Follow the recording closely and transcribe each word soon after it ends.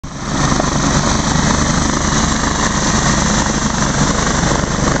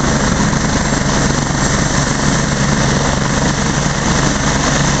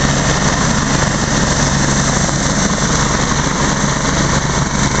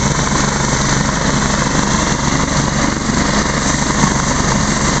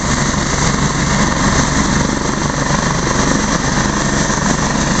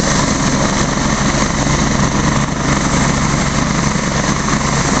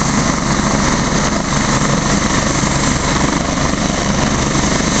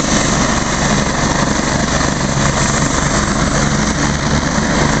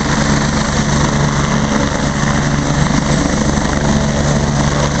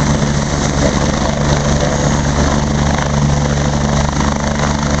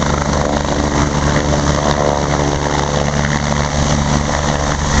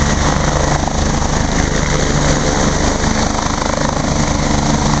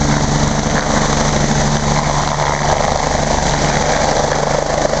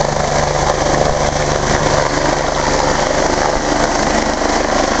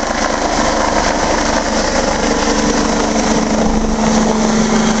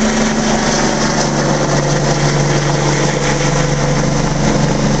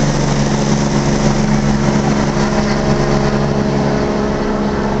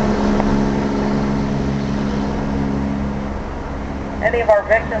our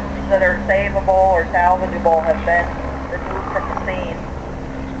victims that are savable or salvageable have been removed from the scene.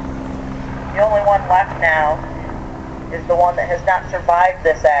 The only one left now is the one that has not survived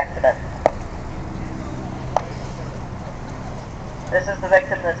this accident. This is the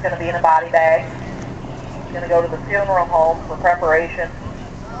victim that's going to be in a body bag. He's going to go to the funeral home for preparation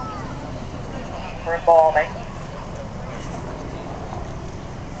for embalming.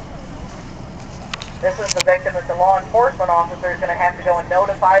 This is the victim that the law enforcement officer is going to have to go and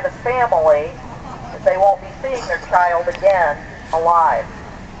notify the family that they won't be seeing their child again alive.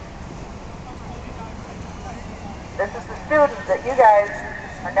 This is the student that you guys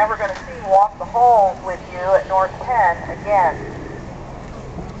are never going to see walk the halls with you at North Penn again.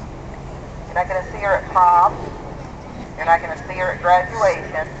 You're not going to see her at prom. You're not going to see her at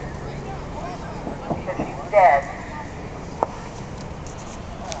graduation because she's dead.